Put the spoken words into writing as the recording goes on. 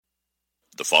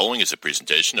The following is a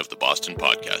presentation of the Boston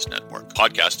Podcast Network.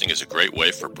 Podcasting is a great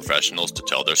way for professionals to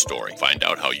tell their story. Find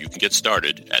out how you can get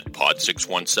started at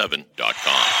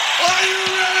pod617.com. Are you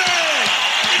ready?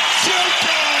 It's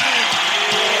showtime!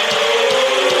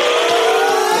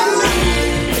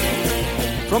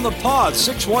 From the Pod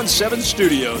 617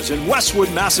 studios in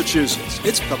Westwood, Massachusetts,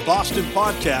 it's the Boston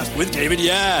Podcast with David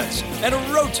Yaz and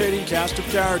a rotating cast of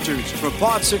characters from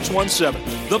Pod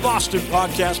 617, the Boston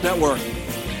Podcast Network.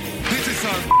 This is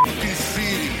our f***ing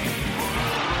city.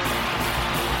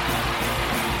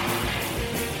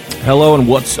 Hello and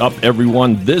what's up,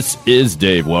 everyone? This is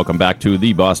Dave. Welcome back to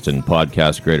the Boston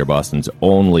Podcast, Greater Boston's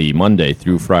only Monday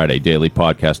through Friday daily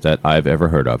podcast that I've ever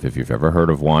heard of. If you've ever heard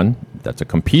of one that's a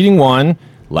competing one,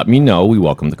 let me know. We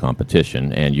welcome the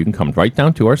competition, and you can come right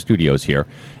down to our studios here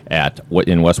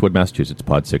in Westwood, Massachusetts,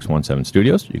 Pod 617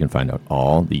 Studios. You can find out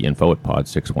all the info at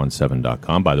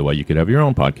pod617.com. By the way, you could have your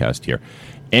own podcast here.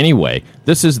 Anyway,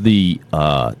 this is the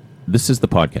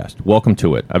podcast. Welcome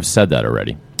to it. I've said that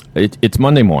already. It's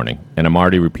Monday morning, and I'm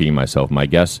already repeating myself. My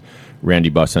guest,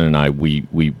 Randi Bussin, and I,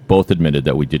 we both admitted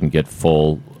that we didn't get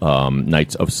full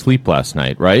nights of sleep last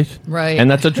night, right? Right.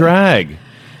 And that's a drag.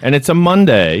 And it's a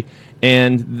Monday.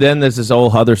 And then there's this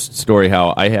whole other story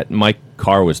how my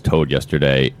car was towed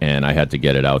yesterday, and I had to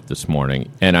get it out this morning.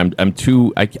 And I'm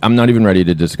not even ready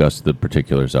to discuss the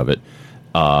particulars of it.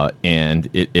 And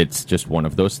it's just one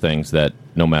of those things that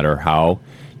no matter how,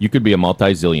 you could be a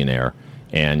multi-zillionaire,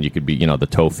 and you could be, the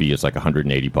tow fee is like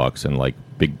 $180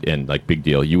 and big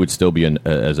deal. You would still be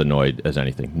as annoyed as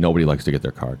anything. Nobody likes to get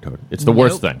their car towed. It's the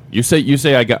worst thing. You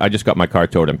say I just got my car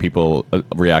towed, and people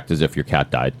react as if your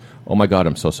cat died. Oh my God,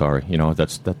 I'm so sorry.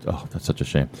 That's such a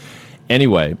shame.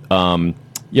 Anyway,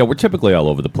 we're typically all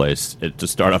over the place to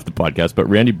start off the podcast, but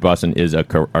Randi Bussin is a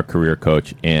career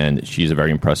coach, and she's a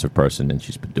very impressive person, and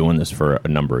she's been doing this for a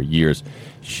number of years.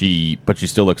 But she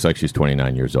still looks like she's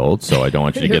 29 years old, so I don't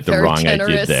want you to get the wrong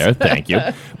idea there. Thank you.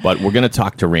 But we're going to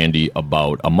talk to Randi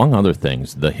about, among other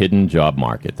things, the hidden job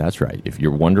market. That's right. If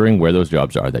you're wondering where those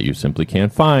jobs are that you simply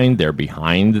can't find, they're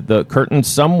behind the curtain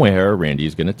somewhere. Randi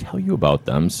is going to tell you about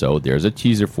them. So there's a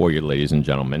teaser for you, ladies and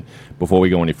gentlemen. Before we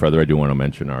go any further, I do want to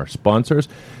mention our sponsors.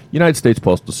 United States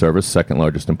Postal Service, second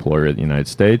largest employer in the United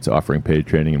States, offering paid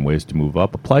training and ways to move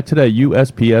up. Apply today,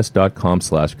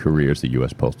 USPS.com/careers, the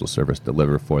U.S. Postal Service,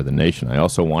 deliver for the nation. I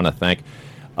also want to thank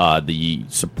the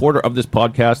supporter of this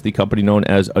podcast, the company known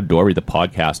as Adori, the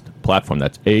podcast platform.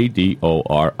 That's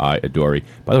A-D-O-R-I, Adori.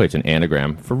 By the way, it's an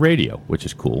anagram for radio, which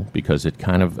is cool because it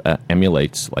kind of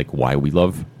emulates why we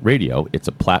love radio. It's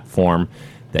a platform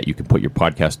that you can put your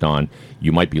podcast on.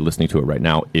 You might be listening to it right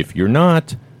now. If you're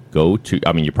not, I know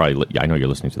you're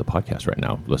listening to the podcast right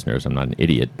now, listeners. I'm not an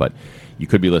idiot, but you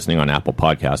could be listening on Apple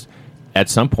Podcasts. At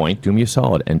some point, do me a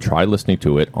solid and try listening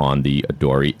to it on the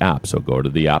Adori app. So go to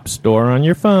the App Store on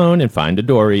your phone and find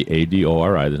Adori,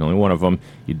 A-D-O-R-I. There's only one of them.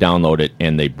 You download it,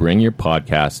 and they bring your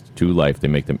podcast to life. They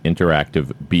make them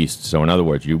interactive beasts. So in other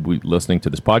words, you'll be listening to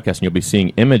this podcast, and you'll be seeing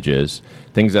images,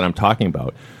 things that I'm talking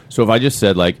about. So if I just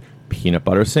said, peanut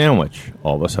butter sandwich,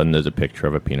 all of a sudden there's a picture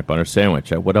of a peanut butter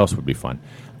sandwich. What else would be fun?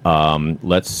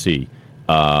 Let's see.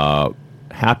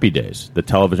 Happy Days, the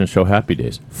television show Happy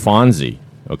Days. Fonzie.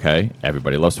 Okay,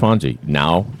 everybody loves Fonzie.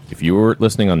 Now, if you were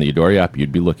listening on the Adori app,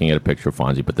 you'd be looking at a picture of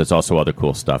Fonzie, but there's also other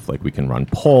cool stuff, like we can run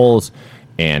polls,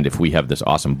 and if we have this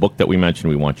awesome book that we mentioned,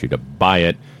 we want you to buy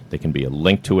it. There can be a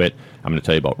link to it. I'm going to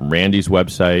tell you about Randi's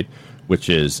website, which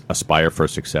is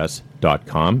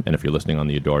aspireforsuccess.com, and if you're listening on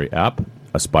the Adori app,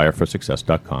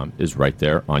 aspireforsuccess.com is right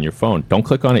there on your phone. Don't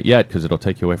click on it yet, because it'll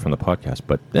take you away from the podcast,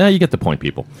 but you get the point,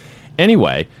 people.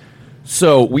 Anyway,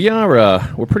 so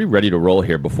we're pretty ready to roll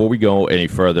here. Before we go any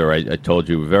further, I told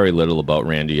you very little about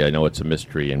Randi. I know it's a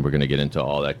mystery, and we're going to get into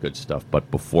all that good stuff.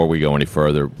 But before we go any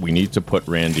further, we need to put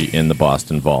Randi in the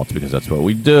Boston Vault, because that's what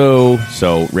we do.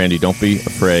 So, Randi, don't be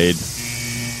afraid.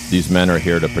 These men are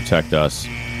here to protect us.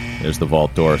 There's the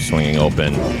vault door swinging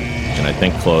open, and I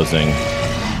think closing.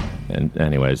 And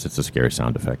anyways, it's a scary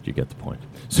sound effect. You get the point.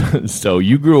 So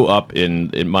you grew up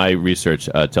in my research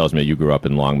tells me you grew up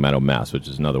in Long Meadow, Mass, which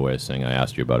is another way of saying I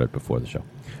asked you about it before the show.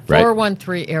 Right?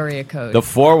 413 area code. The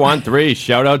 413.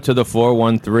 Shout out to the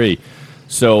 413.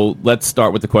 So let's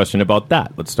start with the question about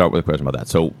that.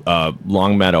 So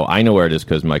Long Meadow, I know where it is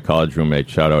because my college roommate,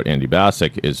 shout out Andy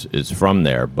Bassick, is from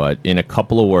there. But in a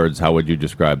couple of words, how would you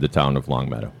describe the town of Long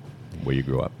Meadow, where you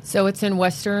grew up? So it's in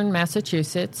western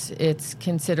Massachusetts. It's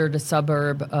considered a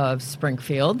suburb of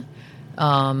Springfield.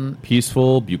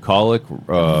 Peaceful, bucolic.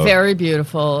 Very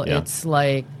beautiful. Yeah. It's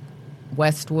like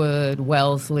Westwood,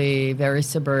 Wellesley, very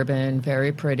suburban,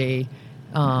 very pretty.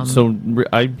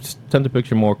 I tend to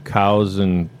picture more cows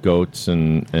and goats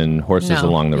and horses No,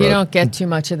 along the road. you don't get too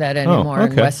much of that anymore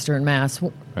in okay. Western Mass.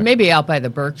 Maybe out by the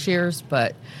Berkshires,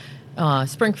 but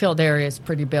Springfield area is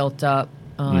pretty built up.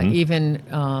 Even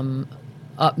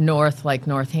up north, like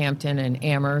Northampton and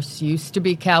Amherst, used to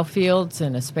be cow fields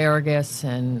and asparagus,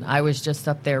 and I was just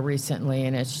up there recently,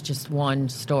 and it's just one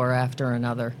store after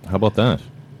another. How about that?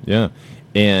 Yeah.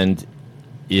 And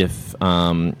if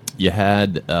you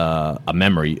had a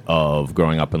memory of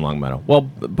growing up in Longmeadow, well,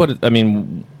 but I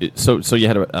mean, so you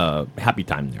had a happy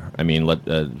time there. I mean,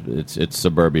 it's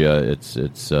suburbia.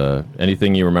 It's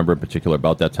anything you remember in particular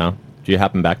about that town? Do you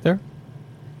happen back there?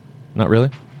 Not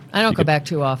really. I don't go back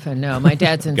too often, no. My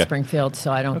dad's in Okay. Springfield, so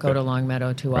I don't go to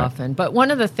Longmeadow too Right. often. But one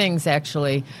of the things,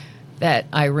 actually, that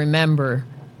I remember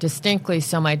distinctly,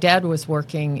 so my dad was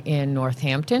working in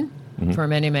Northampton for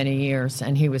many, many years,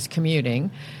 and he was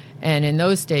commuting. And in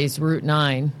those days, Route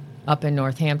 9 up in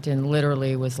Northampton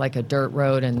literally was like a dirt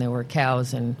road, and there were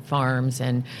cows and farms.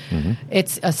 And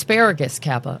it's asparagus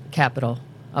capital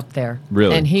up there.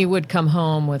 Really? And he would come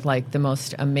home with, like, the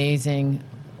most amazing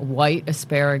white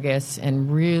asparagus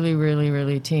and really, really,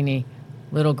 really teeny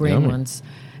little green Yummy. ones,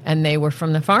 and they were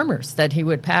from the farmers that he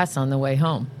would pass on the way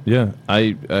home. Yeah,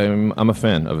 I'm a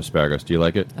fan of asparagus. Do you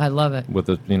like it? I love it. With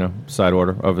the side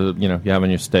order of you having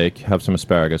your steak, have some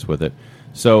asparagus with it.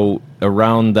 So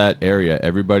around that area,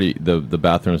 everybody the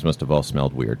bathrooms must have all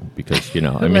smelled weird because I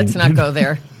mean, Let's not go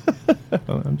there.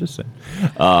 I'm just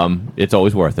saying. It's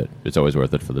always worth it. It's always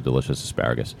worth it for the delicious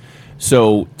asparagus.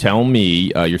 So tell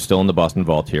me, you're still in the Boston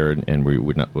Vault here, and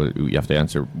we have to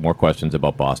answer more questions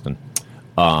about Boston.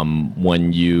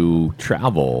 When you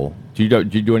travel, do you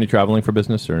do any traveling for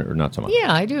business or not so much?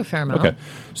 Yeah, I do a fair amount. Okay.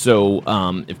 So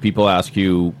if people ask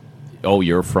you, oh,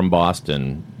 you're from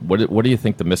Boston, what do you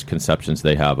think the misconceptions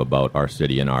they have about our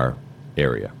city and our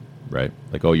area? Right?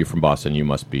 Like, oh, you're from Boston, you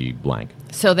must be blank.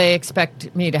 So they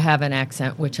expect me to have an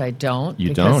accent, which I don't. You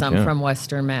because don't, I'm yeah. from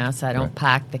Western Mass. I don't Right.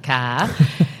 pack the car.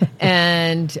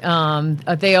 And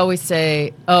they always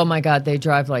say, oh, my God, they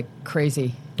drive like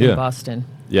crazy in Yeah. Boston.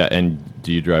 Yeah, and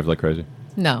do you drive like crazy?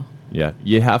 No. Yeah,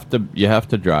 you have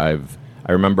to drive.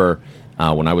 I remember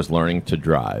when I was learning to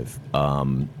drive,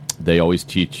 they always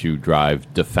teach you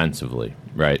drive defensively,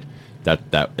 right? That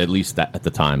at least that at the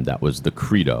time that was the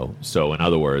credo. So in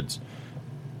other words,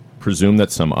 presume that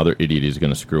some other idiot is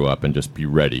going to screw up and just be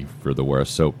ready for the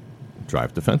worst. So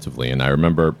drive defensively. And I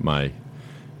remember my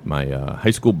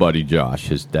high school buddy Josh,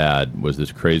 his dad was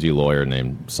this crazy lawyer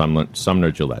named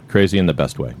Sumner Gillette. Crazy in the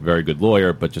best way. Very good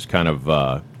lawyer, but just kind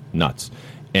of nuts.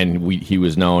 And he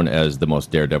was known as the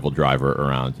most daredevil driver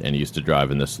around. And he used to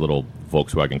drive in this little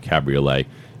Volkswagen Cabriolet.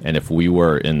 And if we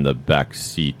were in the back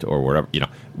seat or wherever,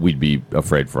 we'd be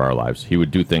afraid for our lives. He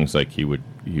would do things like he would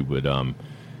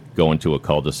go into a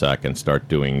cul-de-sac and start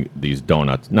doing these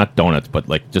not donuts, but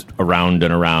like just around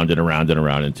and around and around and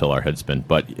around until our head spin.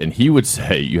 And he would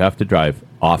say, you have to drive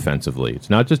offensively. It's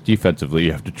not just defensively,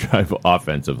 you have to drive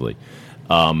offensively.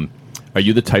 Are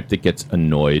you the type that gets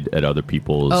annoyed at other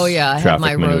people's Oh, yeah. I have traffic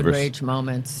my maneuvers? road rage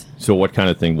moments. So what kind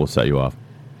of thing will set you off?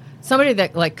 Somebody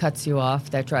that like cuts you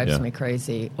off, that drives Yeah. me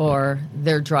crazy. Or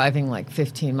they're driving like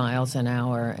 15 miles an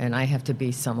hour and I have to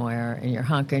be somewhere and you're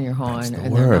honking your horn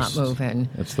and they're not moving.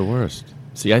 That's the worst.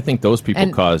 See, I think those people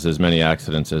And- cause as many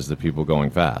accidents as the people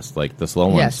going fast. Like the slow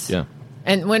ones. Yes. Yeah.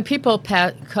 And when people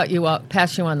pass you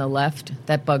on the left,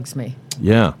 that bugs me.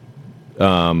 Yeah.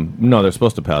 No, they're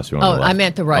supposed to pass you on the left. I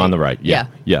meant the right. On the right. Yeah.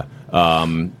 Yeah.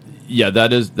 Yeah,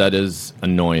 that is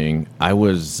annoying. I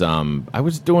was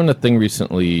doing a thing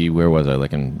recently. Where was I?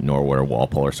 Like in Norwood or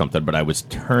Walpole or something. But I was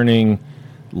turning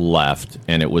left,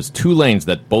 and it was two lanes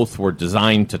that both were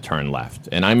designed to turn left,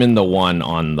 and I'm in the one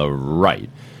on the right.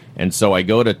 And so I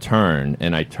go to turn,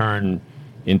 and I turn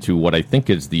into what I think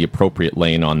is the appropriate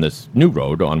lane on this new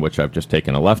road on which I've just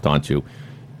taken a left onto.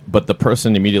 But the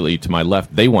person immediately to my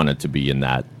left, they wanted to be in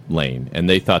that lane, and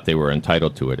they thought they were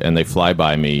entitled to it. And they fly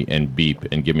by me and beep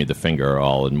and give me the finger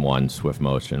all in one swift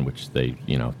motion, which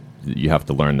you have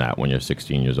to learn that when you're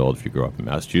 16 years old if you grow up in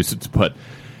Massachusetts.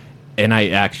 And I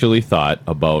actually thought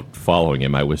about following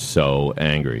him. I was so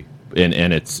angry. And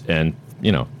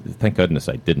thank goodness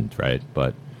I didn't, right?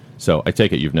 But so I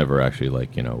take it you've never actually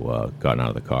gotten out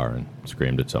of the car and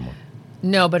screamed at someone.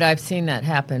 No, but I've seen that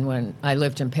happen when I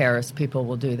lived in Paris. People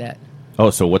will do that. Oh,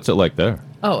 so what's it like there?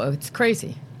 Oh, it's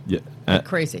crazy. Yeah,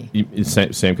 Crazy.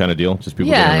 Same kind of deal. Just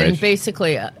people Yeah, getting and enraged.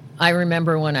 basically, I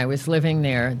remember when I was living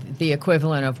there, the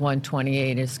equivalent of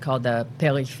 128 is called the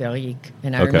périphérique.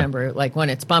 And I Okay. remember, like,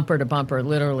 when it's bumper to bumper,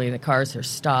 literally the cars are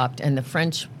stopped, and the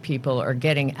French people are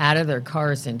getting out of their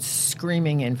cars and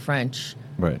screaming in French.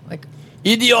 Right. Like,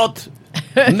 Idiot!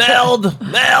 Meld.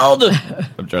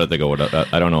 I'm trying to think of what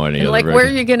I don't know any And other. like, where are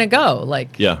you going to go?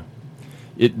 Like, Yeah,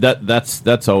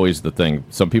 that's always the thing.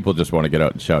 Some people just want to get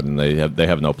out and shout, and they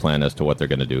have no plan as to what they're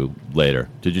going to do later.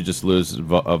 Did you just lose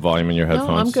a volume in your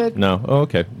headphones? No, I'm good. No, oh,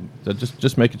 okay. So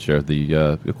just making sure.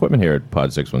 The equipment here at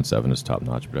Pod 617 is top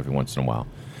notch, but every once in a while,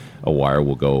 a wire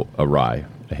will go awry.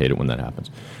 I hate it when that happens.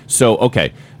 So,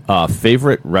 okay,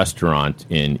 favorite restaurant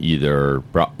in either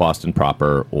Boston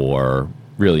proper or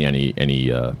really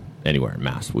anywhere in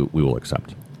Mass, we will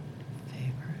accept.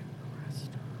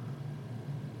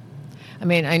 I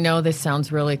mean, I know this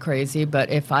sounds really crazy, but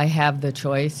if I have the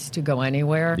choice to go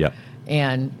anywhere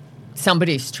and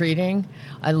somebody's treating,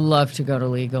 I love to go to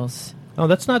Legals. Oh,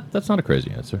 that's not a crazy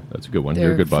answer. That's a good one. Their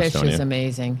You're a good fish Bostonian. is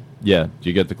amazing. Yeah. Do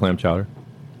you get the clam chowder?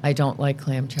 I don't like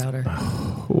clam chowder.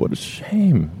 Oh, what a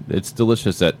shame. It's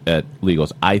delicious at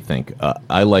Legals, I think.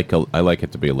 I like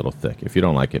it to be a little thick. If you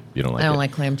don't like it, you don't like it. I don't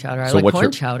like clam chowder. I So like what's corn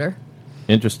your- chowder.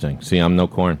 Interesting. See, I'm no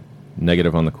corn.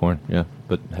 Negative on the corn. Yeah.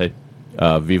 But hey,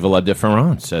 vive la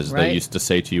différence, as they Right. used to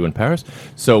say to you in Paris.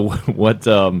 So what's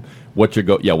your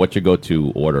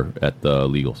go-to order at the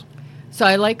Legals? So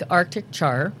I like Arctic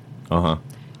char. Uh-huh.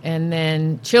 And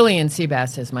then chili and sea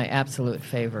bass is my absolute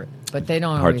favorite, but they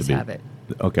don't Hard to always beat. have it.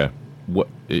 Okay. What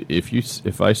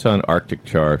if I saw an Arctic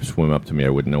char swim up to me, I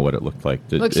wouldn't know what it looked like.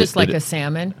 Looks just like a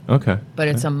salmon, Okay. but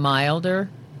it's a milder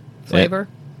flavor.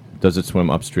 Does it swim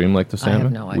upstream like the I have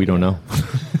salmon? no We don't know.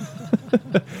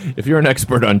 If you're an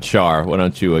expert on char, why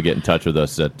don't you get in touch with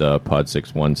us at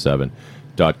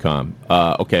pod617.com.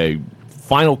 Okay,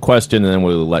 final question, and then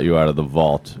we'll let you out of the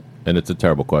vault. And it's a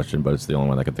terrible question, but it's the only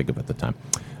one I can think of at the time.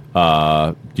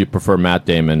 Do you prefer Matt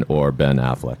Damon or Ben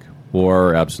Affleck?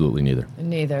 Or absolutely neither?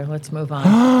 Neither. Let's move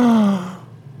on.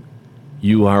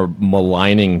 You are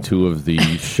maligning two of the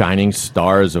shining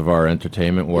stars of our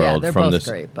entertainment Yeah, world they're from both this.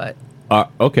 great, but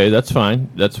Okay, that's fine.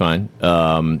 That's fine.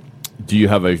 Do you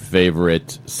have a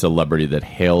favorite celebrity that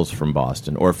hails from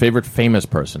Boston, or a favorite famous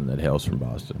person that hails from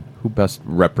Boston? Who best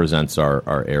represents our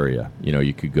area? You know,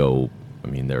 you could go. I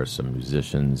mean, there are some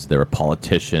musicians, there are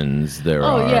politicians, there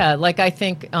are. yeah, like I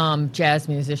think jazz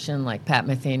musician like Pat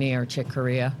Metheny or Chick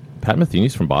Corea. Pat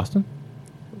Metheny's from Boston,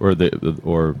 or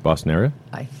Boston area.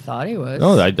 I thought he was.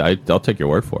 No, I'll take your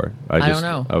word for it. I don't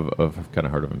know. I've kind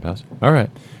of heard of him pass. All right.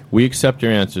 We accept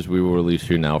your answers. We will release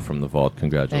you now from the vault.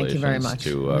 Congratulations. Thank you very much.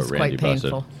 To It was Randi quite Bussin.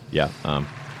 painful. Yeah. The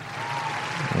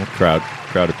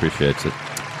crowd appreciates it.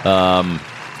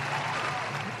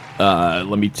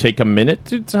 Let me take a minute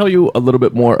to tell you a little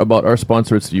bit more about our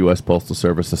sponsor. It's the U.S. Postal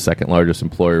Service, the second largest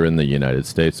employer in the United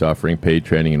States, offering paid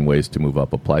training and ways to move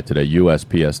up. Apply today.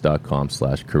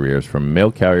 USPS.com/careers. From mail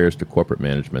carriers to corporate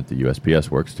management, the USPS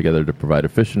works together to provide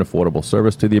efficient, affordable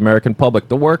service to the American public.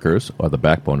 The workers are the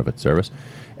backbone of its service.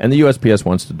 And the USPS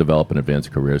wants to develop and advance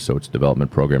careers, so its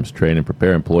development programs train and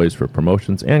prepare employees for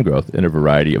promotions and growth in a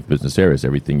variety of business areas.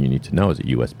 Everything you need to know is at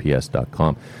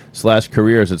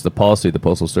USPS.com/careers. It's the policy of the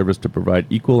Postal Service to provide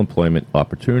equal employment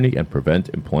opportunity and prevent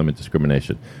employment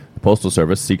discrimination. The Postal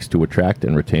Service seeks to attract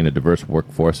and retain a diverse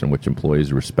workforce in which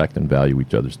employees respect and value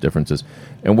each other's differences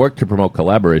and work to promote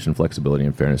collaboration, flexibility,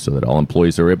 and fairness so that all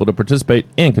employees are able to participate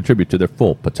and contribute to their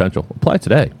full potential. Apply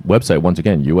today. Website, once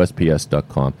again,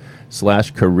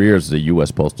 USPS.com/careers, the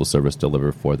U.S. Postal Service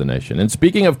delivered for the nation. And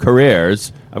speaking of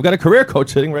careers, I've got a career coach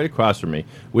sitting right across from me,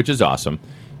 which is awesome.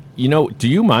 You know, do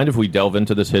you mind if we delve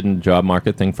into this hidden job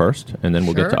market thing first, and then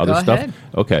we'll get Sure, to other go stuff? ahead.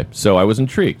 Okay, so I was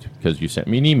intrigued because you sent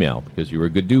me an email because you were a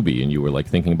good doobie and you were like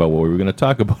thinking about what we were going to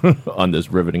talk about on this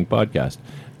riveting podcast.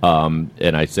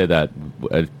 And I say that,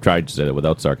 I tried to say that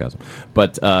without sarcasm.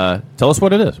 But tell us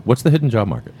what it is. What's the hidden job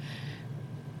market?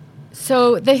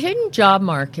 So the hidden job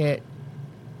market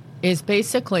is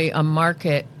basically a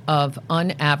market of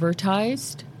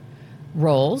unadvertised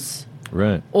roles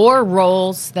Right. or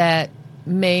roles that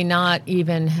may not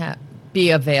even be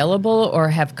available or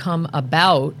have come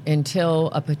about until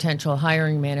a potential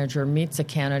hiring manager meets a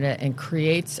candidate and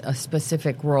creates a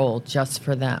specific role just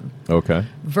for them, Okay.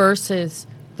 versus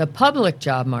the public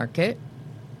job market,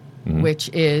 which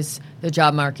is the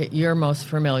job market you're most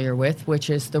familiar with, which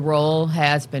is the role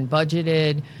has been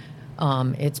budgeted,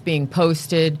 it's being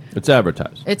posted, It's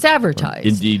advertised. it's advertised.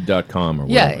 Indeed.com or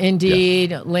Yeah, whatever.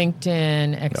 Indeed,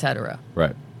 LinkedIn, etc.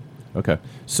 Right. Okay.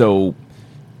 So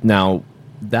now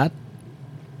that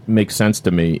makes sense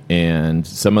to me. And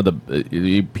some of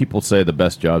the people say the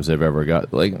best jobs they've ever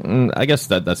got. Like, I guess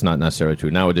that's not necessarily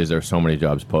true. Nowadays, there are so many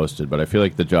jobs posted, but I feel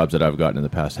like the jobs that I've gotten in the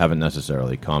past haven't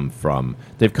necessarily come from.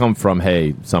 They've come from,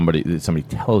 hey, somebody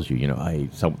tells you, hey,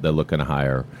 they're looking to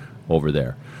hire over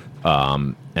there.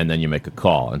 and then you make a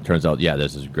call, and it turns out,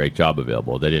 there's this great job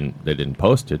available. They didn't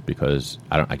post it because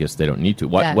I guess they don't need to.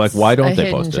 Why don't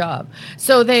they post it? Job.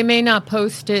 So they may not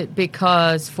post it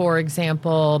because, for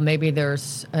example, maybe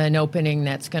there's an opening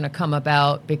that's going to come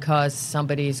about because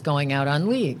somebody's going out on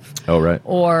leave. Oh, right.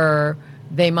 Or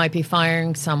they might be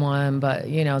firing someone, but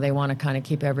they want to kind of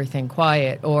keep everything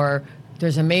quiet. Or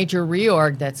there's a major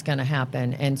reorg that's going to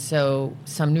happen, and so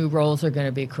some new roles are going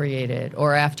to be created,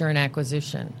 or after an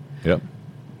acquisition. Yep.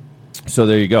 So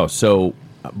there you go. So,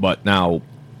 but now,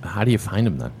 how do you find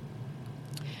them then?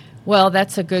 Well,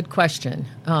 that's a good question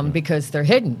because they're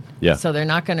hidden. Yeah. So they're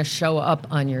not going to show up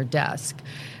on your desk.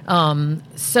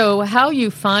 So how you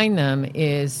find them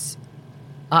is,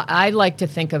 I like to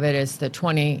think of it as the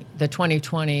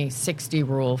 20-20-60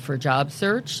 rule for job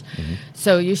search. Mm-hmm.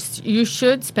 So you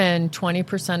should spend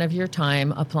 20% of your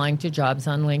time applying to jobs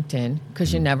on LinkedIn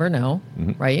because you never know,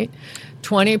 right?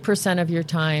 20% of your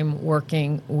time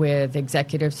working with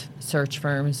executive search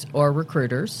firms or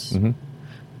recruiters. Mm-hmm.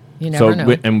 You never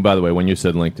know. And by the way, when you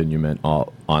said LinkedIn, you meant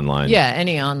all online. Yeah,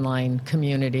 any online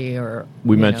community or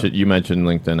you mentioned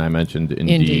LinkedIn. I mentioned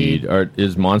Indeed.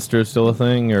 Is Monster still a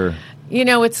thing or?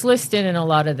 It's listed in a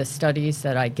lot of the studies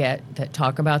that I get that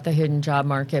talk about the hidden job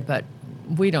market, but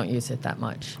we don't use it that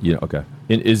much. Yeah, okay.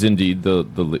 Is Indeed the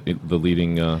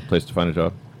leading place to find a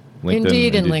job? LinkedIn,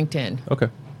 Indeed and LinkedIn. Okay,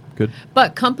 good.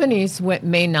 But companies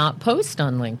may not post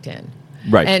on LinkedIn.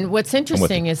 Right. And what's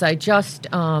interesting is I just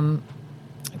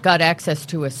got access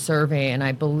to a survey, and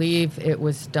I believe it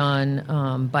was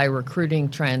done by Recruiting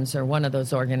Trends, or one of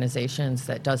those organizations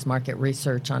that does market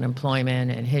research on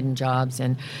employment and hidden jobs.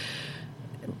 And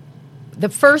the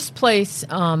first place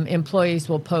employees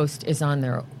will post is on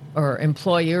their, or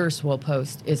employers will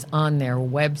post is on their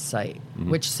website,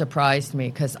 which surprised me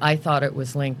because I thought it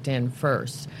was LinkedIn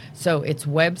first. So it's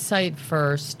website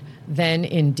first, then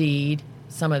Indeed,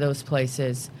 some of those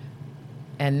places,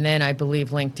 and then I believe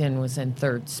LinkedIn was in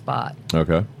third spot.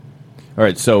 Okay. All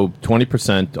right, so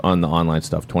 20% on the online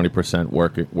stuff, 20%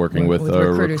 working with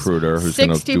a recruiter who's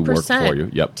going to do work for you.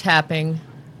 Yep. Tapping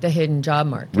the hidden job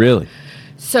market. Really?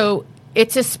 So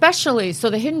it's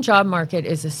the hidden job market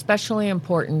is especially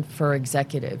important for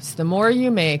executives. The more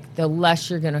you make, the less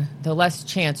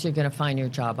chance you're going to find your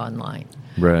job online.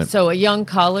 Right. So a young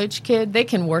college kid, they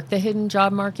can work the hidden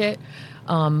job market,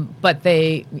 but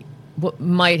they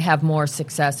might have more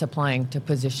success applying to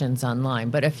positions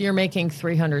online. But if you're making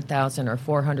 $300,000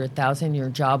 or $400,000, your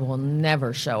job will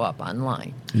never show up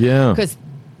online. Yeah. Because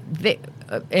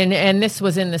and this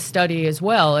was in the study as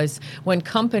well, is when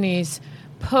companies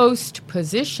post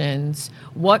positions,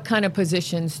 what kind of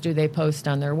positions do they post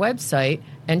on their website?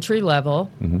 Entry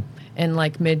level and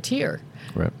like mid-tier.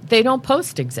 Right. They don't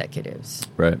post executives.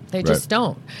 Right. They just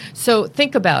don't. So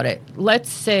think about it. Let's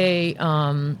say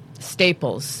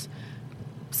Staples,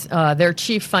 their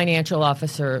chief financial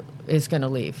officer is going to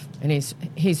leave, and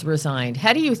he's resigned.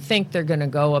 How do you think they're going to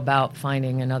go about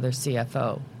finding another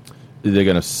CFO? They're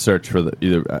going to search for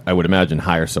I would imagine,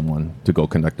 hire someone to go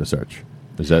conduct a search.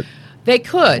 Is that? They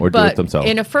could, or but do it themselves?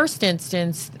 In a first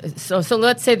instance, so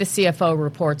let's say the CFO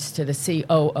reports to the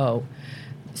COO.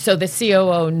 So the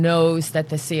COO knows that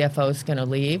the CFO is going to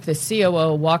leave. The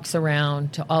COO walks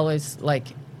around to all his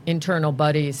internal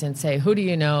buddies and say, who do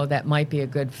you know that might be a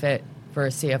good fit for a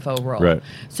CFO role? Right.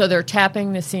 So they're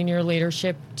tapping the senior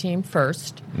leadership team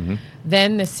first.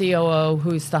 Then the COO,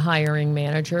 who's the hiring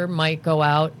manager, might go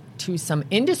out to some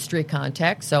industry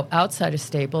contacts, so outside of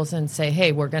Staples, and say,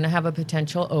 hey, we're going to have a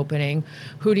potential opening.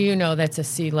 Who do you know that's a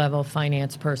C-level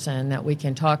finance person that we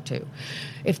can talk to?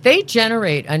 If they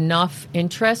generate enough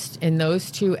interest in those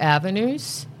two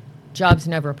avenues, jobs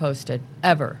never posted,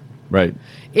 ever. Right.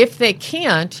 If they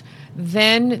can't,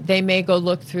 then they may go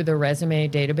look through the resume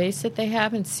database that they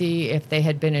have and see if they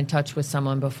had been in touch with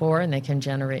someone before and they can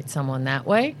generate someone that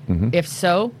way. If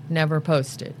so, never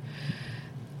posted.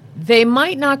 They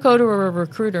might not go to a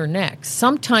recruiter next.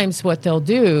 Sometimes what they'll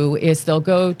do is they'll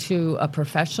go to a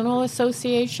professional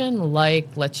association, like,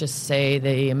 let's just say,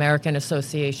 the American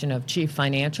Association of Chief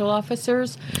Financial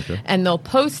Officers, and they'll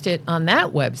post it on that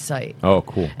website. Oh,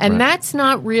 cool. And that's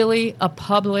not really a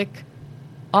public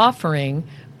offering,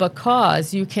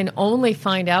 because you can only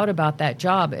find out about that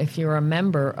job if you're a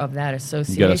member of that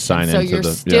association. You got to sign so into you're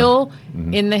still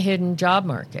in the hidden job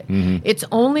market. It's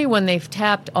only when they've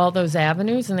tapped all those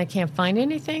avenues and they can't find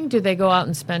anything do they go out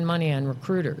and spend money on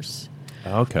recruiters.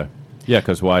 Okay. Yeah,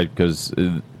 because why? Because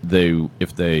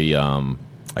if they,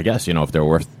 I guess, if they're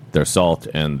worth their salt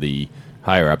and the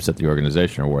higher ups at the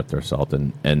organization are worth their salt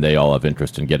and they all have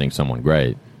interest in getting someone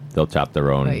great, they'll tap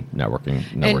their own Right. networks.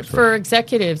 And for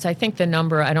executives, I think the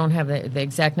number, I don't have the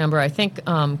exact number. I think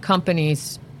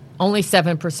companies, only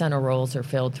 7% of roles are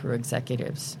filled through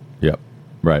executives. Yep.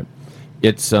 Right.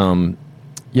 It's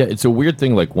it's a weird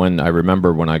thing. Like I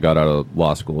remember when I got out of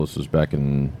law school, this was back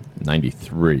in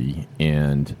 93,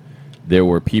 and there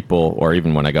were people, or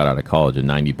even when I got out of college in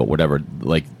 90, but whatever,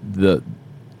 like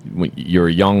when you're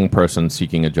a young person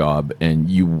seeking a job and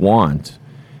you want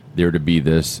there to be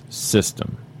this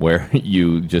system where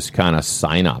you just kind of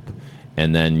sign up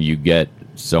and then you get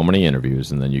so many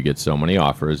interviews and then you get so many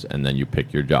offers and then you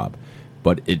pick your job.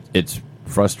 But it's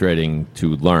frustrating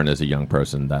to learn as a young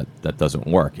person that doesn't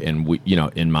work. And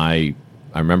I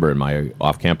remember in my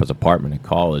off-campus apartment at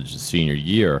college, senior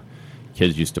year,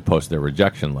 kids used to post their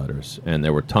rejection letters, and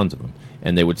there were tons of them.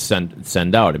 And they would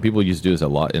send out, and people used to do this a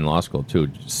lot in law school too.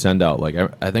 Send out, like,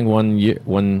 I think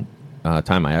one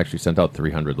time I actually sent out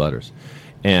 300 letters,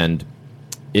 and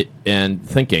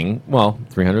thinking, well,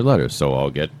 300 letters, so I'll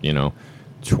get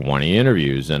 20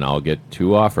 interviews, and I'll get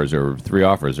 2 offers or 3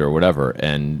 offers or whatever.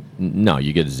 And no,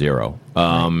 you get 0.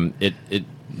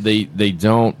 They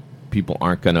don't. People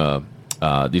aren't gonna.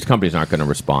 These companies aren't gonna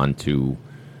respond to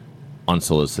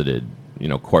unsolicited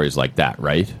queries like that,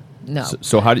 right? No.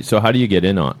 So how do you get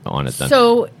in on it then?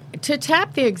 So to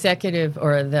tap the executive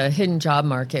or the hidden job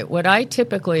market, what I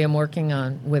typically am working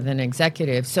on with an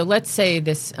executive, so let's say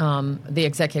the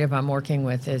executive I'm working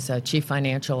with is a chief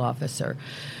financial officer.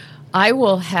 I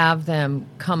will have them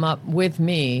come up with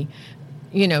me,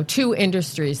 2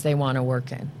 industries they want to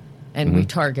work in, and we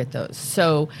target those.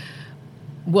 So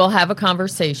we'll have a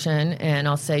conversation, and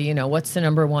I'll say, what's the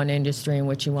number 1 industry in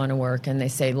which you want to work? And they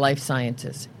say life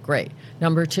sciences. Great.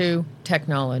 Number 2,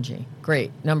 technology.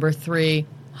 Great. Number 3,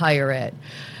 higher ed.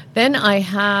 Then I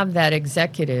have that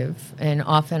executive, and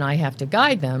often I have to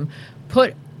guide them,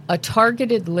 put a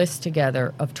targeted list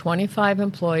together of 25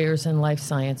 employers in life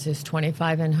sciences,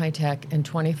 25 in high tech, and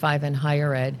 25 in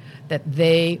higher ed that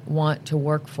they want to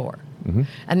work for. Mm-hmm.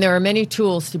 And there are many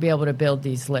tools to be able to build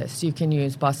these lists. You can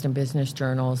use Boston Business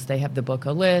Journals. They have the book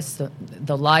of lists.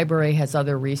 The library has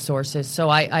other resources. So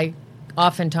I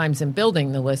oftentimes am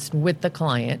building the list with the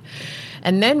client.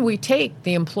 And then we take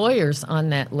the employers on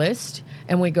that list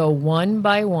and we go one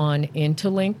by one into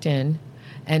LinkedIn,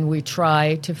 and we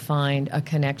try to find a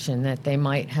connection that they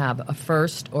might have a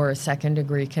first or a second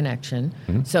degree connection.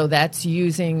 Mm-hmm. So that's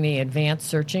using the advanced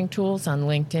searching tools on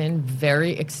LinkedIn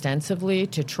very extensively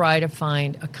to try to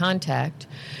find a contact,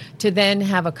 to then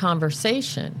have a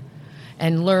conversation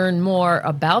and learn more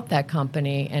about that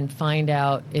company and find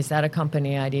out, is that a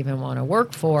company I'd even want to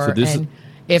work for? And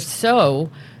if so,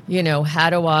 how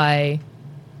do I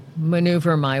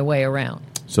maneuver my way around?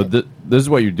 So this is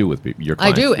what you do with your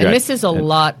clients. I do, and this is a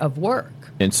lot of work.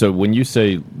 And so when you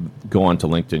say go onto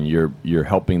LinkedIn, you're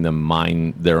helping them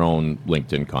mine their own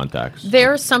LinkedIn contacts.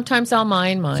 Sometimes I'll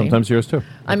mine mine. Sometimes yours too. Okay.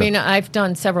 I mean, I've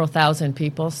done several thousand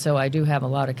people, so I do have a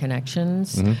lot of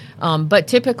connections. Mm-hmm. But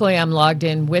typically I'm logged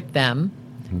in with them,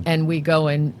 and we go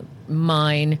and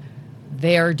mine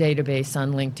their database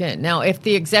on LinkedIn. Now, if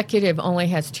the executive only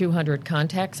has 200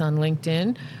 contacts on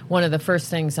LinkedIn, one of the first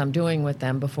things I'm doing with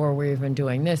them before we're even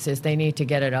doing this is they need to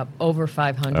get it up over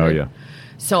 500. Oh, yeah.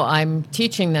 So I'm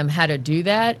teaching them how to do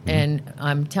that, and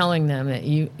I'm telling them that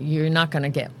you're not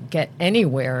going to get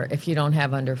anywhere if you don't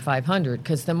have under 500,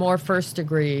 because the more first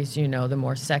degrees, the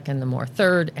more second, the more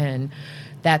third, and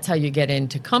that's how you get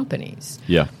into companies.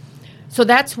 Yeah. So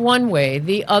that's one way.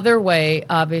 The other way,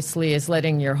 obviously, is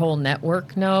letting your whole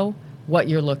network know what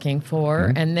you're looking for.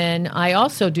 Mm-hmm. And then I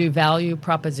also do value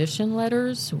proposition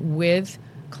letters with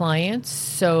clients.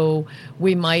 So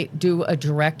we might do a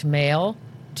direct mail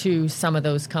to some of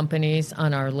those companies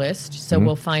on our list. So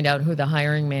we'll find out who the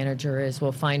hiring manager is.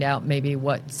 We'll find out maybe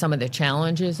what some of the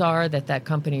challenges are that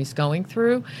company's going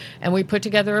through. And we put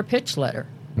together a pitch letter.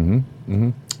 Mm-hmm. Mm-hmm.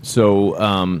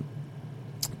 So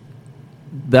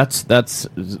that's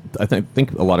I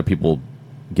think a lot of people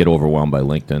get overwhelmed by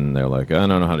LinkedIn. They're like, I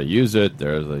don't know how to use it.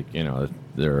 There's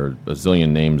there are a zillion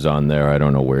names on there. I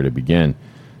don't know where to begin.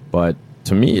 But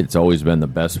to me, it's always been the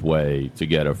best way to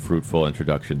get a fruitful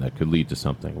introduction that could lead to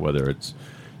something. Whether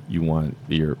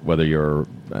you're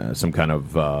some kind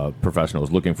of professional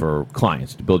is looking for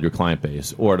clients to build your client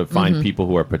base, or to find people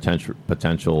who are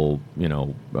potential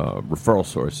referral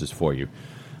sources for you.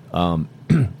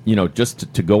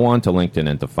 Just to go on to LinkedIn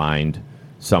and to find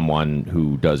someone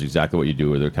who does exactly what you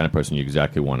do, or the kind of person you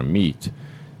exactly want to meet,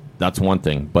 that's one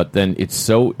thing. But then it's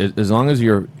so, as long as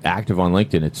you're active on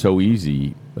LinkedIn, it's so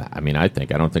easy. I mean, I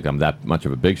don't think I'm that much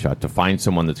of a big shot to find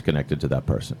someone that's connected to that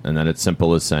person. And then it's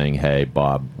simple as saying, hey,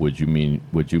 Bob, would you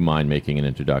mind making an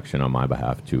introduction on my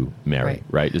behalf to Mary?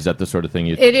 Right? Is that the sort of thing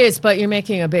you... It is, but you're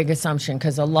making a big assumption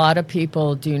because a lot of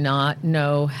people do not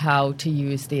know how to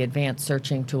use the advanced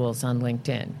searching tools on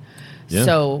LinkedIn. Yeah.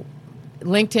 So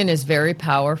LinkedIn is very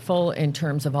powerful in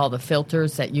terms of all the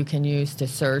filters that you can use to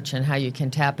search and how you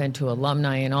can tap into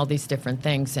alumni and all these different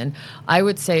things. And I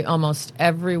would say almost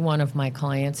every one of my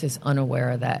clients is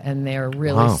unaware of that, and they're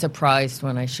really surprised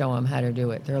when I show them how to do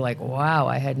it. They're like, wow,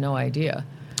 I had no idea.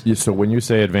 Yeah, so when you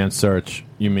say advanced search,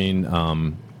 you mean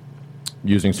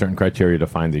using certain criteria to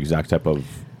find the exact type of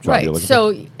job you're looking for?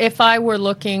 So if I were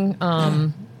looking...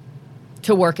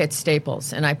 to work at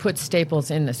Staples, and I put Staples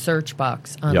in the search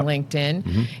box on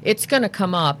LinkedIn, it's going to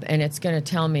come up and it's going to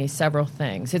tell me several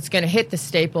things. It's going to hit the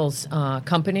Staples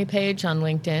company page on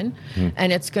LinkedIn,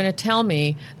 and it's going to tell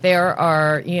me there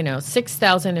are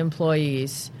 6,000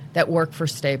 employees that work for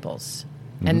Staples.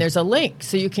 And there's a link,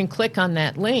 so you can click on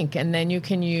that link, and then you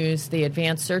can use the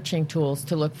advanced searching tools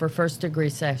to look for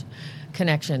first-degree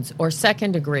connections or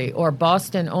second degree or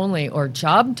Boston only or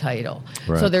job title.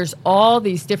 Right. So there's all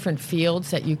these different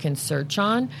fields that you can search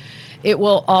on. It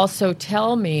will also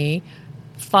tell me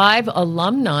 5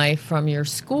 alumni from your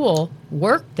school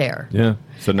work there. Yeah.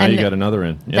 So now you got another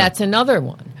in. Yeah. That's another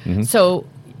one. So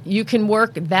you can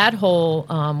work that whole,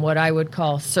 what I would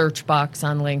call search box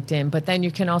on LinkedIn, but then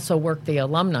you can also work the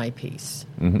alumni piece.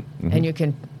 And you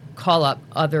can call up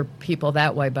other people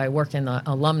that way by working the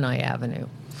alumni avenue.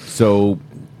 So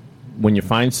when you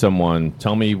find someone,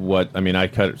 tell me what, I mean, I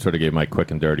sort of gave my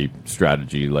quick and dirty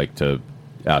strategy, like to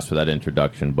ask for that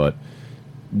introduction, but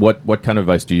what kind of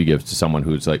advice do you give to someone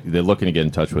who's like, they're looking to get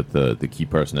in touch with the key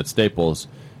person at Staples,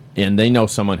 and they know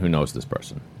someone who knows this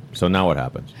person? So now what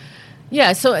happens?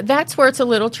 Yeah, so that's where it's a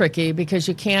little tricky because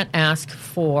you can't ask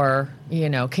for,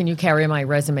 can you carry my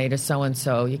resume to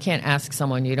so-and-so? You can't ask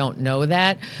someone you don't know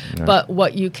that. Yeah. But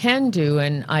what you can do,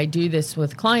 and I do this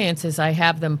with clients, is I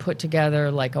have them put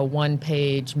together like a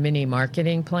one-page mini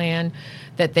marketing plan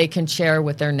that they can share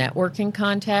with their networking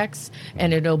contacts.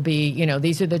 And it'll be,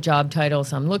 these are the job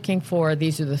titles I'm looking for.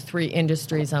 These are the 3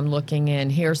 industries I'm looking in.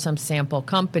 Here's some sample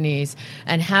companies.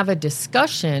 And have a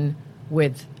discussion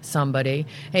with somebody.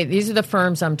 Hey, these are the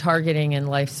firms I'm targeting in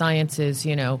life sciences.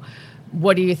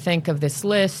 What do you think of this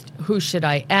list? Who should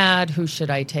I add? Who should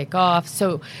I take off?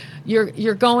 So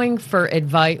you're going for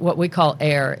advice, what we call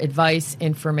AIR, advice,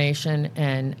 information,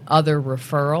 and other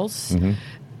referrals.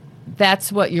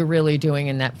 That's what you're really doing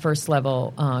in that first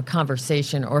level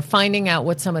conversation, or finding out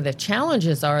what some of the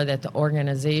challenges are that the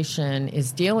organization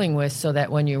is dealing with, so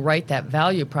that when you write that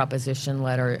value proposition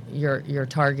letter, you're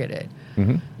targeted.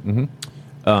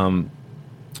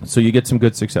 So you get some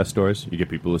good success stories. You get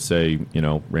people who say,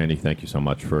 Randy, thank you so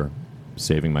much for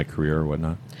saving my career or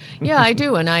whatnot. Yeah, I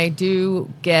do. And I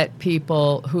do get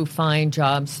people who find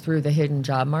jobs through the hidden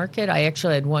job market. I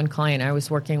actually had one client I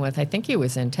was working with, I think he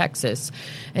was in Texas,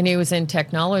 and he was in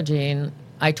technology, and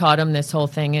I taught him this whole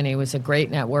thing, and he was a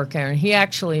great networker, and he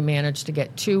actually managed to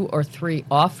get 2 or 3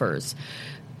 offers.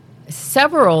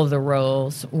 Several of the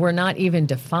roles were not even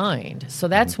defined. So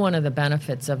that's one of the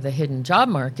benefits of the hidden job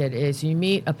market is you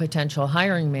meet a potential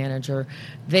hiring manager.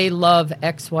 They love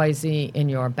XYZ in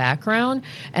your background,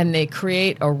 and they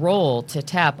create a role to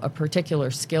tap a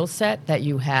particular skill set that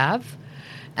you have.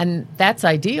 And that's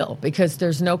ideal because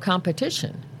there's no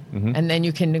competition. And then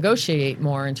you can negotiate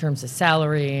more in terms of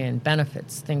salary and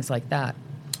benefits, things like that.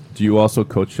 Do you also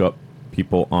coach up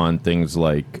people on things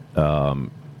like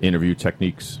interview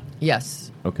techniques? Yes.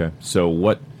 Okay. So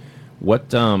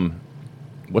what's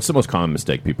the most common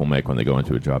mistake people make when they go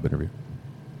into a job interview?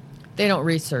 They don't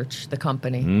research the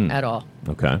company at all.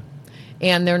 Okay.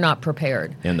 And they're not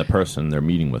prepared. And the person they're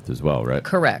meeting with as well, right?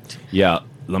 Correct. Yeah.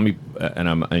 Let me,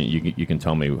 you can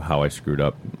tell me how I screwed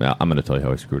up. I'm going to tell you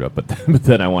how I screwed up, but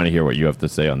then I want to hear what you have to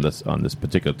say on this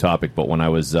particular topic. But when I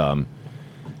was, I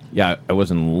was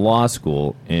in law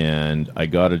school, and I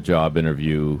got a job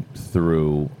interview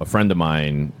through a friend of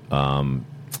mine.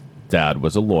 Dad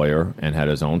was a lawyer and had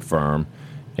his own firm,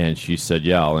 and she said,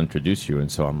 "Yeah, I'll introduce you."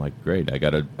 And so I'm like, "Great, I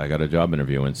got a job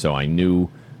interview." And so I knew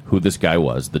who this guy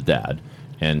was, the dad,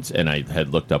 and I had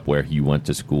looked up where he went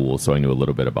to school, so I knew a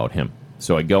little bit about him.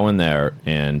 So I go in there,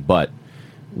 but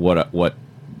what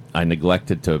I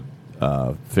neglected to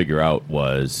figure out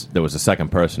was there was a second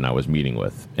person I was meeting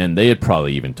with, and they had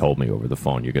probably even told me over the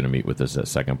phone, "You're going to meet with this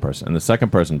second person," and the second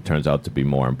person turns out to be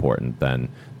more important than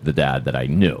the dad that I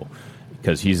knew,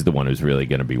 because he's the one who's really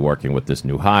going to be working with this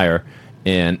new hire.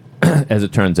 And as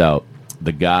it turns out,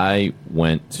 the guy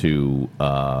went to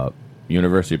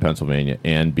University of Pennsylvania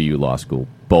and BU Law School,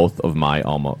 both of my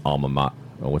alma mater.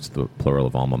 What's the plural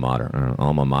of alma mater? I don't know,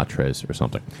 alma matres or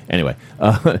something. Anyway,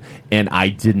 and I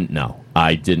didn't know.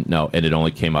 And it only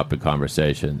came up in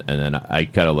conversation. And then I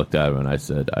kind of looked at him and I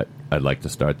said, I'd like to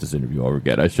start this interview over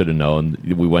again. I should have known.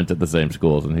 We went to the same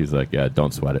schools. And he's like, yeah,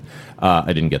 don't sweat it.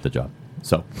 I didn't get the job.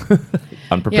 So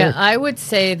I'm prepared. Yeah, I would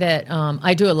say that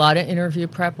I do a lot of interview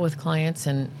prep with clients,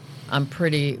 and I'm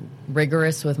pretty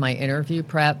rigorous with my interview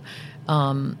prep.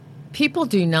 People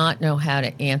do not know how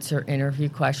to answer interview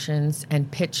questions and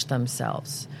pitch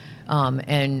themselves.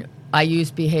 And I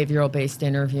use behavioral-based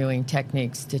interviewing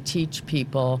techniques to teach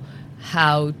people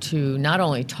how to not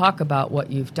only talk about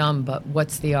what you've done, but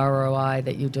what's the ROI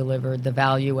that you delivered, the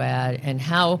value add, and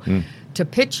how to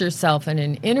pitch yourself in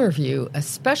an interview,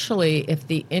 especially if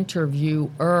the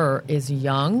interviewer is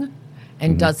young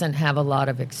and doesn't have a lot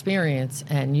of experience,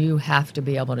 and you have to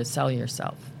be able to sell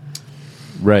yourself.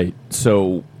 Right.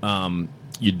 So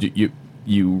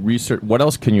you research. What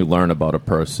else can you learn about a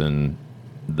person?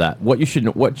 What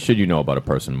should you know about a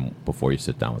person before you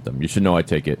sit down with them? You should know, I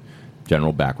take it,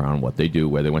 general background, what they do,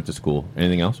 where they went to school.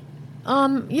 Anything else?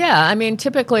 Yeah, I mean,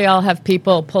 typically I'll have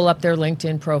people pull up their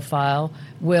LinkedIn profile.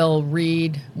 We'll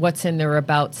read what's in their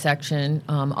About section.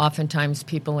 Oftentimes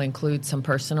people include some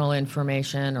personal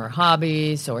information or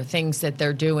hobbies or things that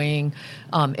they're doing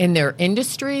in their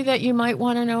industry that you might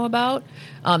want to know about.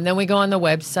 Then we go on the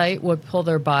website. We'll pull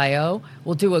their bio.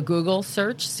 We'll do a Google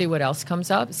search, see what else comes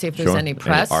up, see if there's any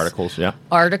press. Any articles, yeah.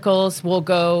 Articles. We'll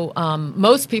go,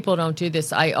 most people don't do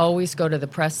this. I always go to the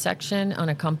press section on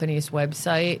a company's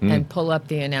website and pull up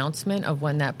the announcement of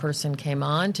when that person came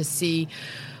on to see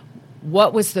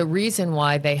what was the reason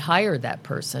why they hired that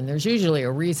person. There's usually a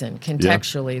reason.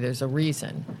 Contextually, there's a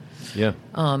reason. Yeah.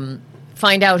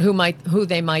 Find out who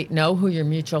they might know, who your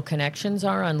mutual connections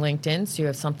are on LinkedIn, so you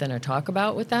have something to talk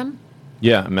about with them.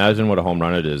 Yeah, imagine what a home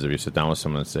run it is if you sit down with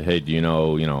someone and say, "Hey, do you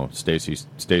know,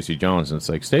 Stacey Jones?" And it's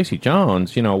like, "Stacey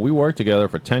Jones, we worked together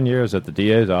for 10 years at the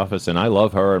DA's office, and I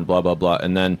love her," and blah blah blah.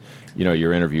 And then,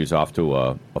 your interview's off to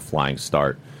a flying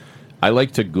start. I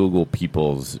like to Google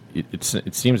people's.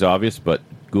 It seems obvious, but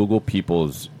Google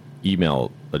people's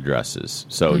email addresses.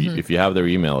 So if you have their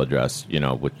email address,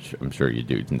 which I'm sure you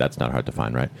do, and that's not hard to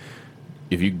find, right?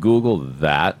 If you Google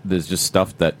that, there's just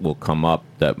stuff that will come up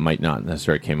that might not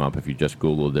necessarily came up if you just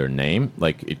Googled their name.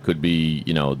 Like it could be,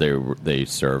 they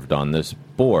served on this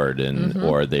board and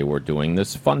or they were doing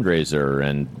this fundraiser,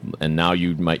 and now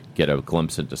you might get a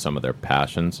glimpse into some of their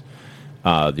passions.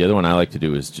 The other one I like to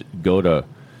do is go to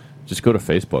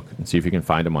Facebook and see if you can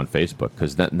find them on Facebook,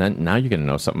 because then now you're going to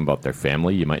know something about their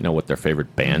family. You might know what their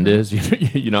favorite band is.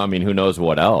 Who knows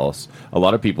what else? A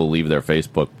lot of people leave their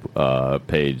Facebook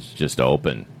page just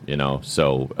open,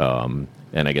 So,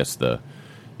 and I guess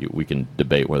we can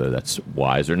debate whether that's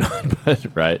wise or not, but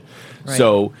right?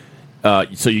 So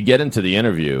you get into the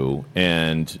interview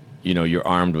and, you're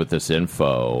armed with this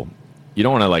info. You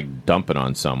don't want to dump it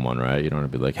on someone, right? You don't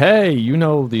want to be like, "Hey,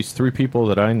 these 3 people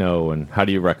that I know," and how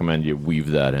do you recommend you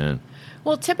weave that in?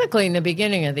 Well, typically in the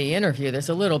beginning of the interview, there's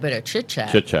a little bit of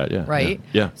chit-chat. Chit-chat, yeah. Right?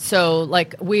 Yeah. So,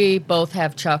 we both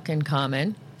have Chuck in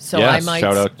common. So yes, I might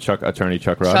shout out attorney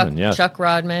Chuck Rodman, yes. Chuck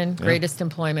Rodman, greatest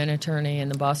employment attorney in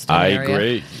the Boston area. I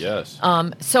agree, yes.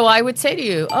 So I would say to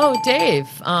you, Dave,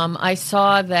 I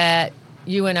saw that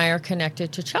you and I are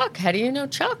connected to Chuck. How do you know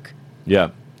Chuck?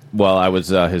 Yeah. Well, I was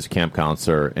his camp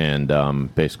counselor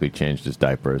and basically changed his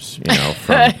diapers,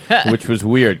 which was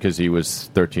weird because he was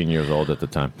 13 years old at the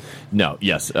time. No,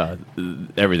 yes,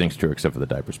 everything's true except for the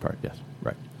diapers part, yes,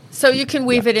 right. So you can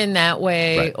weave it in that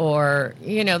way, right. Or,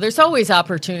 there's always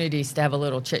opportunities to have a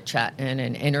little chit-chat in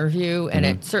an interview, and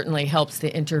it certainly helps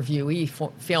the interviewee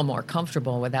feel more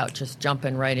comfortable without just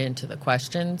jumping right into the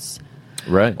questions.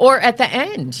 Right. Or at the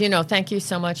end, thank you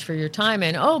so much for your time.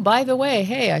 And, by the way,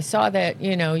 hey, I saw that,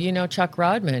 you know Chuck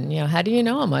Rodman. How do you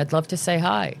know him? I'd love to say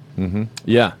hi. Mm-hmm.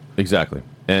 Yeah, exactly.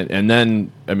 And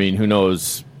then, who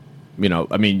knows,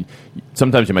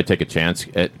 sometimes you might take a chance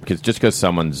because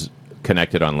someone's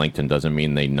connected on LinkedIn doesn't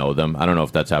mean they know them. I don't know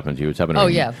if that's happened to you. It's happened to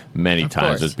me many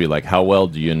times. It'd be like, how well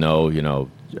do you know,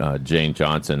 Jane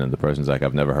Johnson? And the person's like,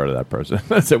 I've never heard of that person.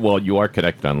 I said, well, you are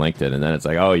connected on LinkedIn. And then it's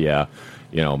like, oh, yeah.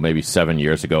 Maybe 7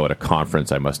 years ago at a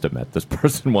conference, I must have met this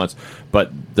person once.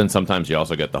 But then sometimes you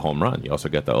also get the home run. You also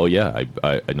get the,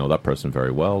 I know that person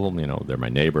very well. They're my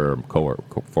neighbor,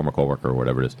 former coworker, or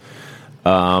whatever it is.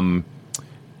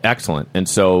 Excellent. And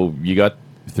so you got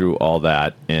through all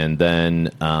that. And then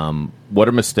what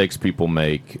are mistakes people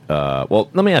make? Well,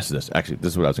 let me ask you this. Actually,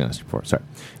 this is what I was going to ask you before. Sorry.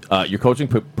 You're coaching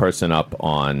person up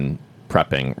on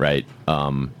prepping, right?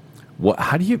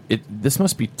 How do you? This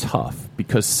must be tough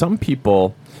because some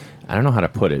people, I don't know how to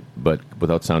put it, but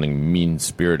without sounding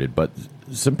mean-spirited, but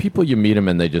some people you meet them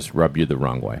and they just rub you the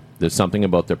wrong way. There's something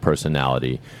about their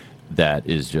personality that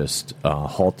is just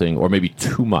halting or maybe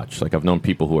too much. Like I've known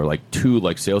people who are like too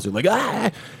like salesy, like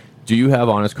ah. Do you have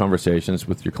honest conversations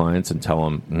with your clients and tell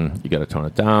them you got to tone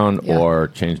it down or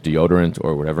change deodorant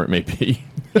or whatever it may be?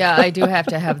 Yeah, I do have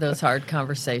to have those hard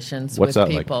conversations with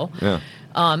people. Like? Yeah.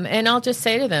 And I'll just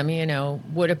say to them,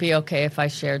 would it be okay if I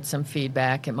shared some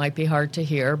feedback? It might be hard to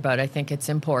hear, but I think it's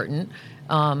important.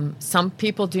 Some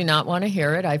people do not want to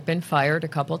hear it. I've been fired a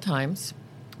couple times.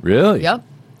 Really? Yep.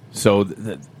 So,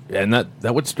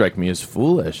 that would strike me as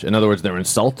foolish. In other words, they're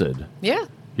insulted. Yeah.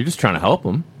 You're just trying to help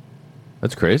them.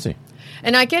 That's crazy.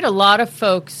 And I get a lot of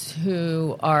folks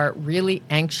who are really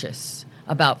anxious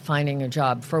about finding a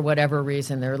job for whatever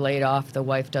reason. They're laid off, the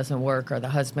wife doesn't work, or the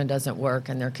husband doesn't work,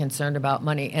 and they're concerned about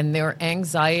money. And their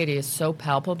anxiety is so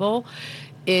palpable,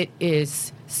 it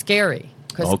is scary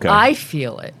because I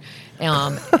feel it.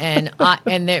 And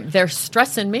they're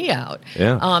stressing me out.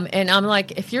 Yeah. And I'm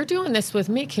like, if you're doing this with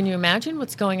me, can you imagine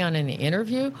what's going on in the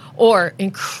interview? Or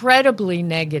incredibly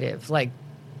negative, like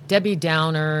Debbie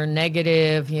Downer,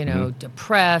 negative,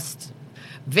 depressed,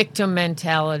 victim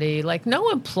mentality. Like no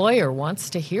employer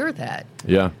wants to hear that.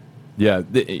 Yeah. Yeah,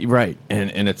 right.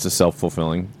 And it's a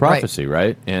self-fulfilling prophecy,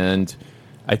 right? And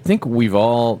I think we've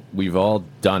all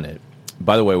done it.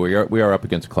 By the way, we are up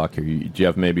against the clock here. Do you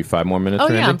have maybe 5 more minutes?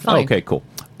 Oh, yeah, I'm fine. Okay, cool.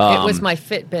 It was my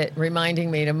Fitbit reminding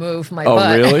me to move my butt.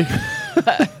 Oh, really?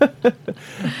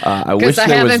 Because I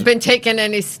haven't been taking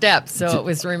any steps, so it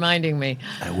was reminding me.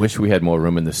 I wish we had more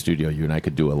room in the studio. You and I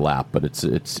could do a lap, but it's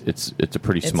a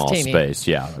pretty small teeny. space.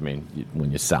 Yeah, I mean,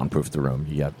 when you soundproof the room,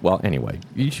 you got. Well, anyway,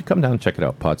 you should come down and check it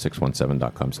out.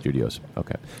 Pod617.com studios.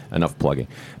 Okay, enough plugging.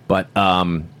 But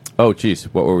geez,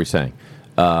 what were we saying?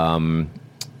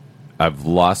 I've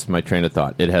lost my train of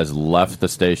thought. It has left the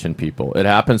station, people. It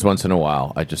happens once in a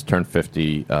while. I just turned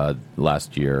 50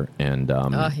 last year, and the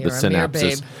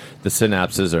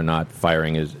synapses are not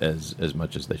firing as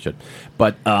much as they should.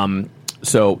 But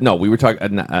so no, we were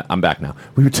talking. I'm back now.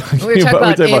 We were talking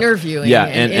about interviewing.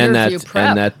 and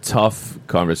prep. that tough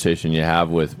conversation you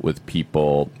have with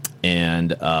people,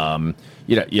 and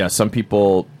some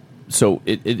people. So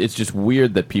it's just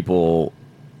weird that people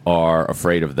are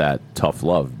afraid of that tough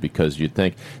love because you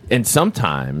think, and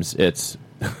sometimes it's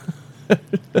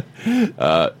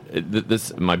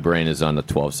this. My brain is on a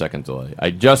 12-second delay. I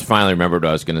just finally remembered what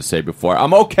I was going to say before.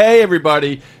 I'm okay,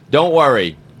 everybody. Don't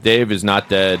worry. Dave is not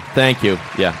dead. Thank you.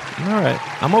 Yeah. All right.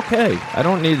 I'm okay. I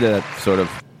don't need that sort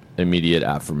of immediate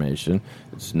affirmation.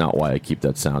 It's not why I keep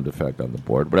that sound effect on the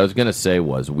board. What I was going to say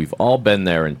was we've all been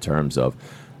there in terms of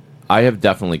I have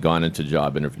definitely gone into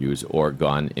job interviews or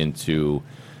gone into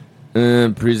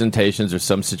presentations or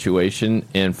some situation,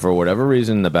 and for whatever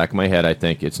reason in the back of my head I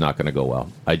think it's not going to go well.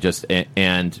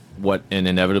 And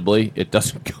inevitably it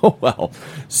doesn't go well.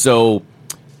 So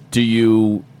do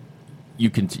you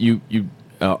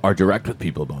are direct with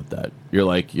people about that? You're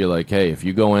like, hey, if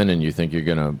you go in and you think you're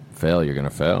going to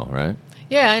fail, right?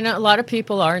 Yeah, and a lot of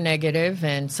people are negative,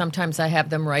 and sometimes I have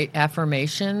them write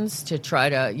affirmations to try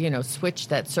to, switch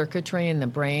that circuitry in the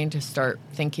brain to start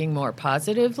thinking more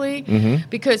positively. Mm-hmm.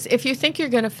 Because if you think you're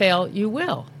going to fail, you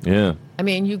will. Yeah. I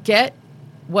mean, you get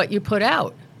what you put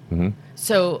out. Mm-hmm.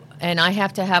 So, and I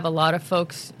have to have a lot of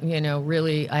folks,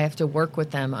 really, I have to work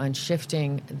with them on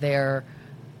shifting their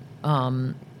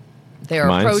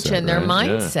approach and their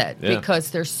mindset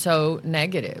because they're so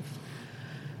negative.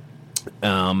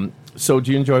 So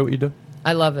do you enjoy what you do?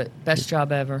 I love it. Best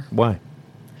job ever. Why?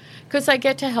 Because I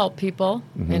get to help people,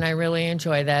 and I really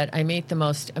enjoy that. I meet the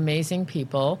most amazing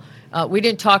people. We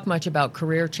didn't talk much about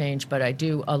career change, but I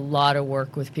do a lot of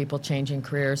work with people changing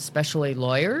careers, especially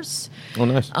lawyers. Oh,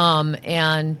 nice.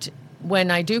 And when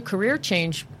I do career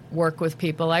change work with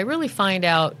people, I really find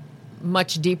out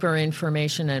much deeper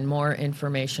information and more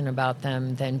information about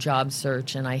them than job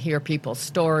search, and I hear people's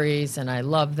stories, and I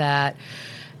love that.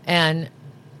 And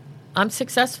I'm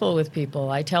successful with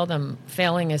people. I tell them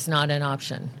failing is not an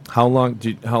option. How long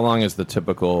is the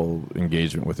typical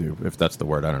engagement with you, if that's the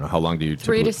word? I don't know. How long do you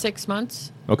 3 to 6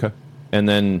 months. Okay. And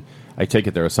then I take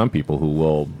it there are some people who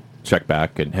will check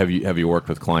back. And have you worked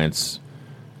with clients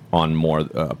on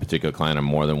a particular client on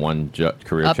more than one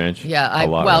career change?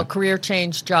 Yeah. Career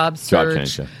change, job search, job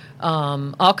change,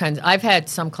 all kinds. I've had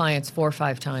some clients 4 or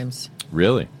 5 times.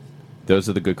 Really? Those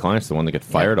are the good clients, the one that get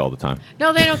fired all the time.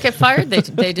 No, they don't get fired.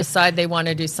 They decide they want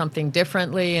to do something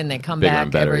differently, and they come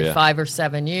back every 5 or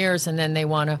 7 years, and then they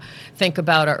want to think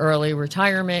about an early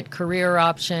retirement career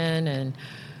option. And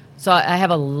So I have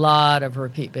a lot of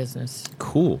repeat business.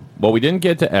 Cool. Well, we didn't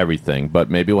get to everything, but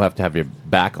maybe we'll have to have you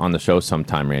back on the show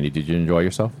sometime, Randy. Did you enjoy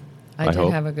yourself? I did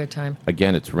hope. have a good time.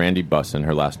 Again, it's Randi Bussin.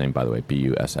 Her last name, by the way,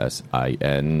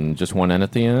 Bussin. Just one N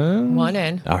at the end? One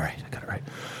N. All right. I got it right.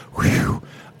 Whew.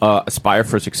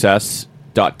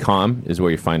 AspireForSuccess.com is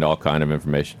where you find all kind of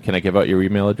information. Can I give out your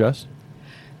email address?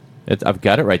 I've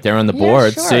got it right there on the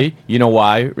board. Sure. See? You know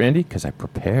why, Randy? Because I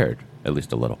prepared at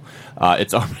least a little.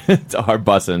 It's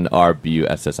rbussin,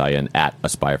 RBUSSIN, at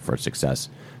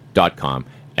AspireForSuccess.com.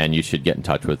 And you should get in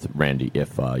touch with Randy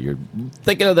if you're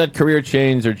thinking of that career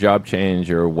change or job change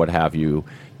or what have you.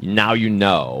 Now you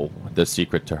know the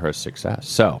secret to her success.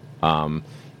 So,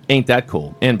 ain't that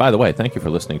cool? And by the way, thank you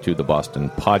for listening to the Boston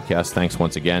Podcast. Thanks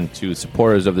once again to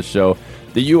supporters of the show,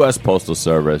 the U.S. Postal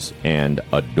Service, and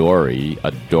Adori.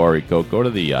 Adori, go to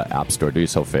the App Store, do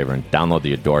yourself a favor, and download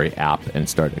the Adori app and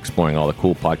start exploring all the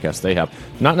cool podcasts they have.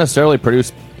 Not necessarily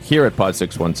produced here at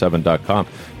pod617.com,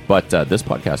 but this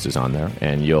podcast is on there,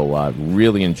 and you'll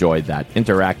really enjoy that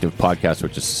interactive podcast,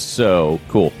 which is so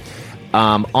cool.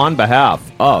 On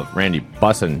behalf of Randi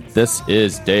Bussin, this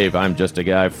is Dave. I'm just a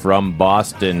guy from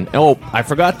Boston. Oh, I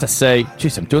forgot to say,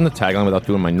 geez, I'm doing the tagline without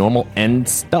doing my normal end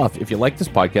stuff. If you like this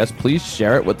podcast, please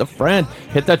share it with a friend.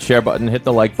 Hit that share button, hit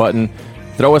the like button,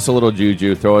 throw us a little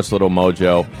juju, throw us a little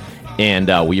mojo,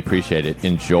 and we appreciate it.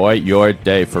 Enjoy your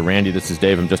day. For Randy, this is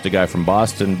Dave. I'm just a guy from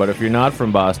Boston, but if you're not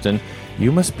from Boston,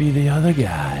 you must be the other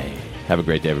guy. Have a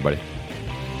great day, everybody.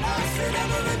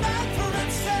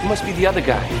 You must be the other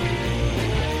guy.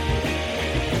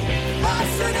 I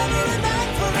said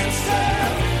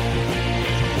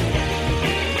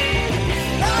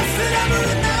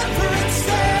every night.